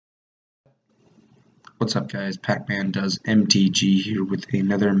What's up guys, Pac-Man does MTG here with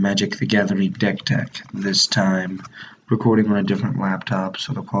another Magic the Gathering deck tech, this time recording on a different laptop,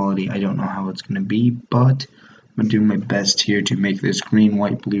 so the quality I don't know how it's going to be, but I'm going to do my best here to make this green,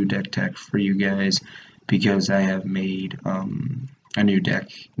 white, blue deck tech for you guys, because I have made a new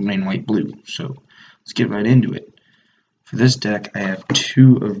deck, green, white, blue, so let's get right into it. For this deck I have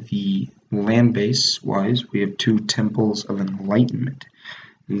two of the land base wise, we have two Temples of Enlightenment.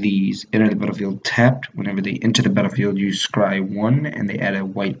 These enter the battlefield tapped. Whenever they enter the battlefield, you scry one, and they add a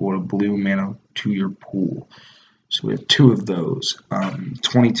white or a blue mana to your pool. So we have two of those.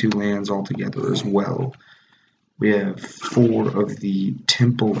 22 lands altogether as well. We have four of the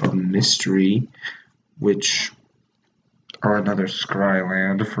Temple of Mystery, which are another scry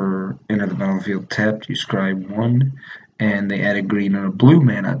land. For enter the battlefield tapped, you scry one, and they add a green and a blue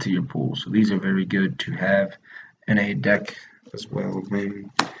mana to your pool. So these are very good to have in a deck as well. And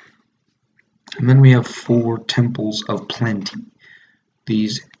then we have four Temples of Plenty.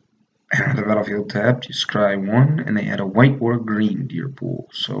 These enter the battlefield tapped, you scry one, and they add a white or a green to your pool.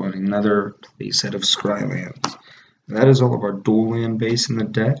 So another set of scry lands. And that is all of our dual land base in the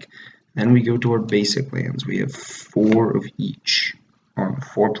deck. Then we go to our basic lands. We have four of each. On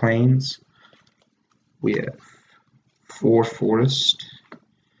 4 plains, we have 4 forest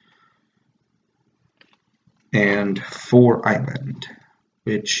and 4 island,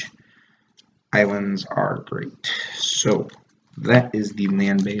 which islands are great. So that is the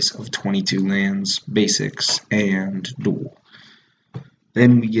land base of 22 lands, basics, and dual.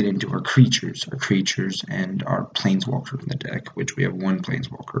 Then we get into our creatures and our planeswalker in the deck, which we have one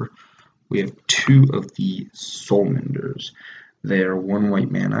planeswalker. We have two of the Soulmenders. They are 1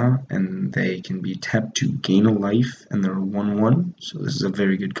 white mana, and they can be tapped to gain a life, and they're a 1/1, so this is a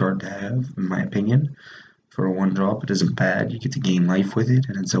very good card to have, in my opinion. For a 1-drop, it isn't bad. You get to gain life with it,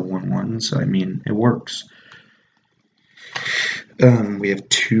 and it's a 1/1, so I mean, it works. We have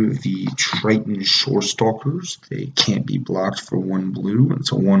two of the Triton Shorestalkers. They can't be blocked for 1 blue, and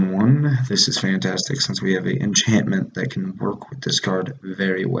it's a 1/1. This is fantastic since we have an enchantment that can work with this card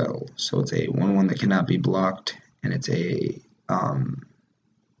very well. So it's a 1/1 that cannot be blocked, and it's a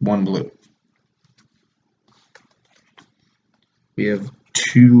 1 blue. We have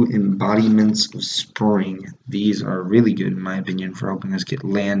two Embodiments of Spring. These are really good in my opinion for helping us get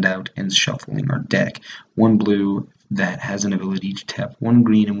land out and shuffling our deck. 1 blue that has an ability to tap 1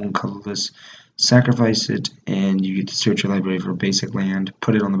 green and 1 colorless, sacrifice it, and you get to search your library for a basic land,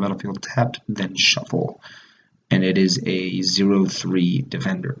 put it on the battlefield tapped, then shuffle. And it is a 0/3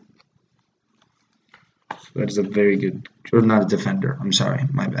 defender. So that is a very good, or not a defender, I'm sorry,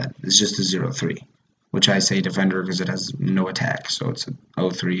 my bad. It's just a 0/3. Which I say defender because it has no attack, so it's a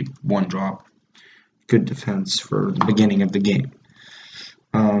 0/3 1-drop. Good defense for the beginning of the game.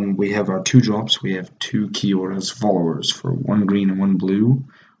 We have our 2-drops. We have 2 Kiora's Followers for 1 green and 1 blue.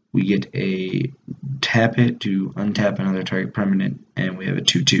 We get a tap it to untap another target permanent, and we have a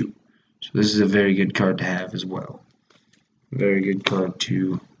 2/2. So this is a very good card to have as well. Very good card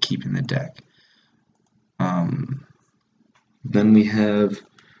to keep in the deck. Then we have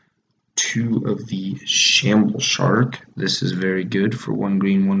 2 of the Shamble Shark. This is very good. For 1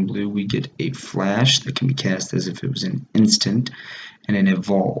 green, 1 blue, we get a flash that can be cast as if it was an instant, and an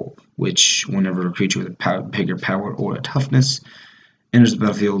evolve, which whenever a creature with a bigger power or a toughness enters the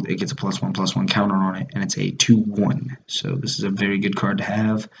battlefield, it gets a +1/+1 counter on it, and it's a 2/1. So this is a very good card to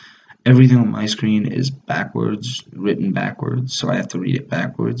have. Everything on my screen is backwards, written backwards, so I have to read it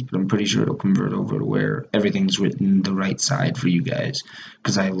backwards, but I'm pretty sure it'll convert over to where everything's written the right side for you guys,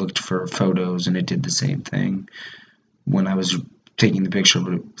 because I looked for photos and it did the same thing when I was taking the picture,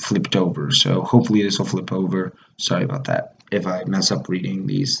 but it flipped over, so hopefully this will flip over. Sorry about that. If I mess up reading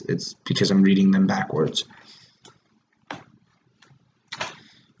these, it's because I'm reading them backwards.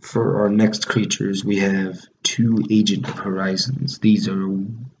 For our next creatures, we have 2 Agent of Horizons. These are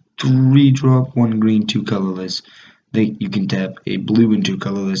 3-drop, 1 green, 2 colorless. You can tap a blue and 2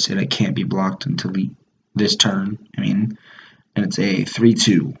 colorless, and it can't be blocked until this turn. And it's a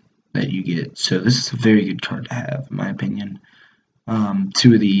 3/2 that you get. So this is a very good card to have, in my opinion.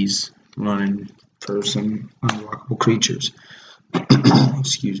 2 of these running for some unlockable creatures.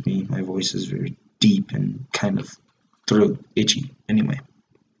 Excuse me, my voice is very deep and kind of throat itchy. Anyway.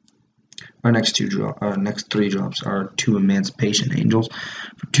 Our next 3 drops are 2 Emancipation Angels.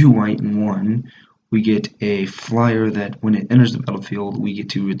 For 2 white and 1, we get a flyer that when it enters the battlefield, we get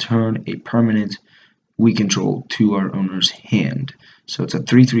to return a permanent we control to our owner's hand. So it's a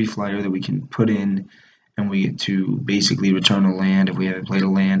 3/3 flyer that we can put in, and we get to basically return a land if we haven't played a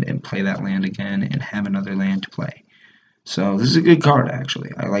land, and play that land again and have another land to play. So this is a good card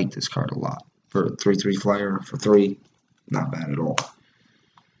actually. I like this card a lot. for 3/3 flyer for 3. Not bad at all.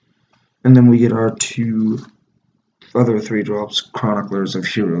 And then we get our 2 other 3 drops, Chroniclers of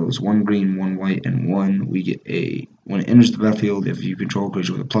Heroes, 1 green, 1 white, and 1. We get a, when it enters the battlefield, if you control a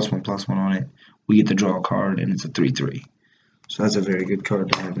creature with a +1/+1 on it, we get to draw a card, and it's a 3/3. So that's a very good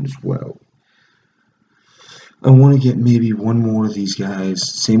card to have as well. I want to get maybe one more of these guys,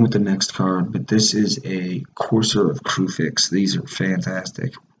 same with the next card, but this is a Courser of Crufix. These are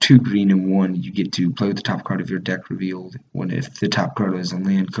fantastic. 2 green and 1, you get to play with the top card of your deck revealed. If the top card is a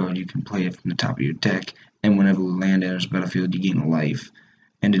land card, you can play it from the top of your deck, and whenever the land enters the battlefield, you gain a life.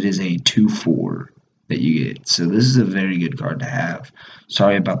 And it is a 2/4 that you get. So this is a very good card to have.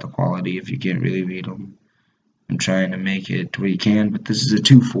 Sorry about the quality if you can't really read them. I'm trying to make it where you can, but this is a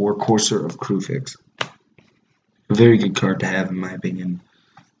 2/4 Courser of Crufix. A very good card to have in my opinion.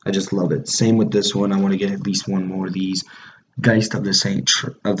 I just love it. Same with this one. I want to get at least one more of these. Geist of the Saint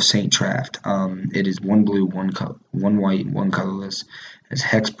Traft. It is 1 blue, 1 white, 1 colorless. It's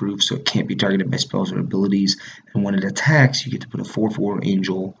hexproof, so it can't be targeted by spells or abilities. And when it attacks, you get to put a 4/4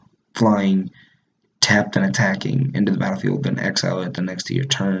 angel flying, tapped and attacking into the battlefield, then exile it the next to your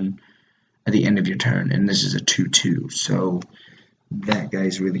turn, at the end of your turn. And this is a 2/2, so that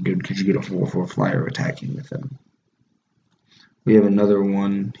guy's really good because you get a 4/4 flyer attacking with him. We have another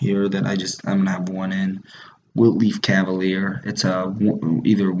one here that I'm gonna have one in. Wiltleaf Cavalier. It's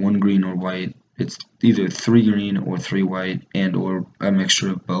either 1 green or white. It's either 3 green or 3 white, and or a mixture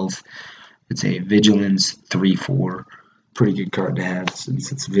of both. It's a Vigilance 3/4. Pretty good card to have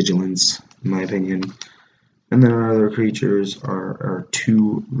since it's Vigilance, in my opinion. And then our other creatures are our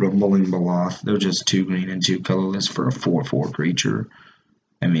 2 Rumbling Baloth. They're just 2 green and 2 colorless for a 4/4 creature.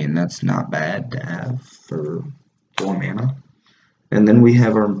 I mean, that's not bad to have for 4 mana. And then we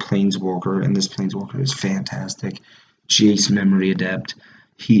have our Planeswalker, and this Planeswalker is fantastic. Jace Memory Adept.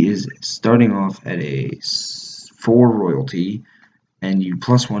 He is starting off at a 4 royalty, and you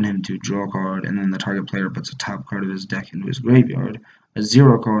 +1 him to draw a card, and then the target player puts a top card of his deck into his graveyard. A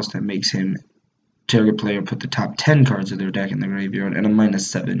 0 cost that makes him target player put the top 10 cards of their deck in the graveyard, and a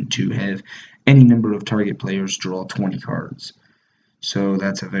 -7 to have any number of target players draw 20 cards. So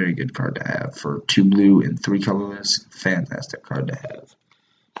that's a very good card to have for 2 blue and 3 colorless. Fantastic card to have.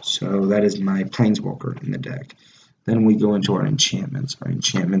 So that is my Planeswalker in the deck. Then we go into our enchantments. Our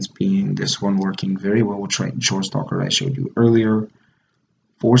enchantments being this one working very well with Triton Shorestalker I showed you earlier.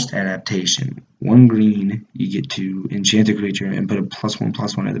 Forced Adaptation. 1 green, you get to enchant a creature and put a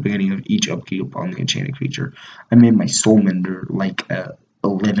 +1/+1 at the beginning of each upkeep on the enchanted creature. I made my Soulmender like a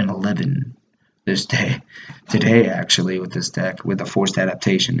 11/11 this today actually with this deck with a forced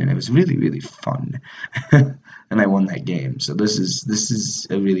adaptation, and it was really fun. And I won that game. So this is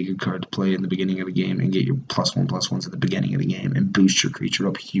a really good card to play in the beginning of the game and get your +1/+1s at the beginning of the game and boost your creature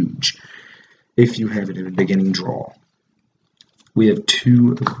up huge if you have it in the beginning draw. We have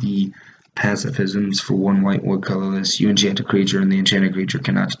 2 of the pacifisms for 1 white, 1 colorless. You enchant a creature and the enchanted creature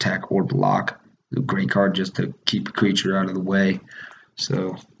cannot attack or block. It's a great card just to keep a creature out of the way.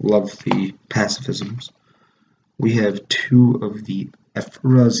 So, love the pacifisms. We have 2 of the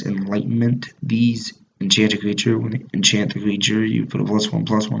Ephra's Enlightenment. These enchant a creature. When they enchant the creature, you put a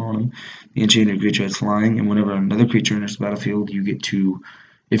 +1/+1 on them. The enchanted creature is flying, and whenever another creature enters the battlefield, you get to,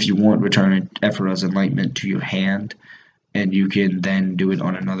 if you want, return an Ephra's Enlightenment to your hand, and you can then do it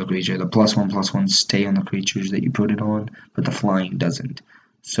on another creature. The +1/+1s stay on the creatures that you put it on, but the flying doesn't.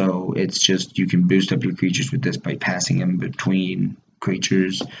 So, it's just, you can boost up your creatures with this by passing them between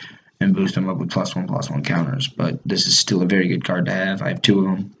creatures and boost them up with +1/+1 counters, but this is still a very good card to have. I have 2 of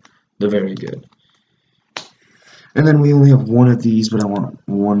them. They're very good. And then we only have 1 of these, but I want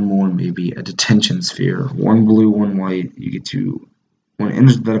 1 more maybe. A Detention Sphere. 1 blue, 1 white. You get to, when it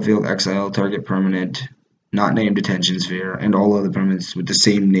enters the battlefield, exile target permanent not named Detention Sphere and all other permanents with the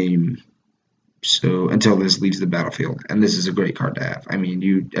same name, so until this leaves the battlefield. And this is a great card to have. I mean,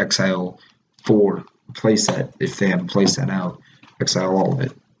 you exile 4 playset if they have a playset out. Exile all of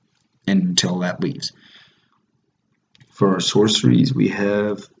it until that leaves. For our sorceries, we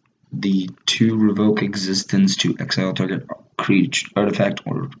have the 2 Revoke Existence to exile target creature, artifact,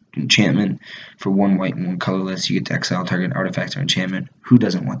 or enchantment. For 1 white and 1 colorless, you get to exile target artifact or enchantment. Who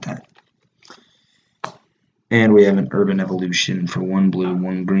doesn't want that? And we have an Urban Evolution for 1 blue,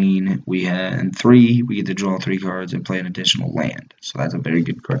 1 green. We have, and 3, we get to draw 3 cards and play an additional land. So that's a very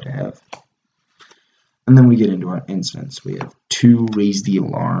good card to have. And then we get into our instants. We have 2 Raise the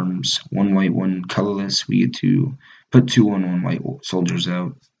Alarms, 1 white, 1 colorless. We get to put 2 on 1 white soldiers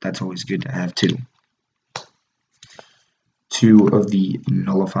out. That's always good to have too. 2 of the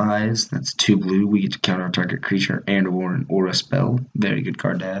Nullifies. That's 2 blue. We get to counter a target creature and or an aura spell. Very good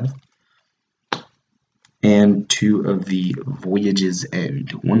card to have. and 2 of the Voyage's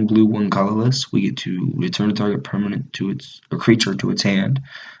End. 1 blue, 1 colorless. We get to return a target permanent to a creature to its hand,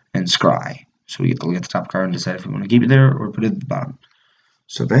 and scry. So we get to look at the top card and decide if we want to keep it there or put it at the bottom.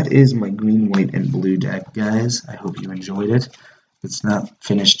 So that is my green, white, and blue deck, guys. I hope you enjoyed it. It's not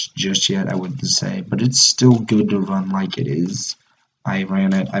finished just yet, I wouldn't say, but it's still good to run like it is. I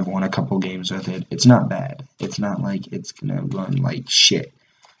ran it, I've won a couple games with it. It's not bad. It's not like it's gonna run like shit.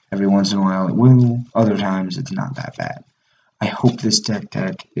 Every once in a while it will, other times it's not that bad. I hope this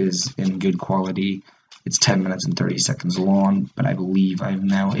deck is in good quality. It's 10 minutes and 30 seconds long, but I believe I'm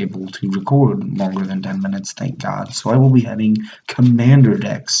now able to record longer than 10 minutes, thank God. So I will be having Commander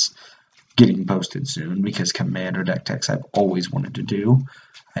decks getting posted soon, because Commander decks I've always wanted to do.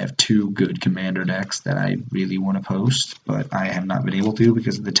 I have 2 good Commander decks that I really want to post, but I have not been able to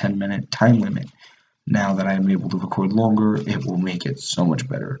because of the 10-minute time limit. Now that I am able to record longer, it will make it so much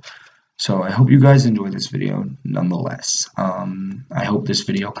better. So I hope you guys enjoy this video nonetheless. I hope this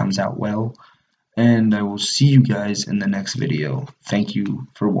video comes out well, and I will see you guys in the next video. Thank you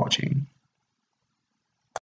for watching.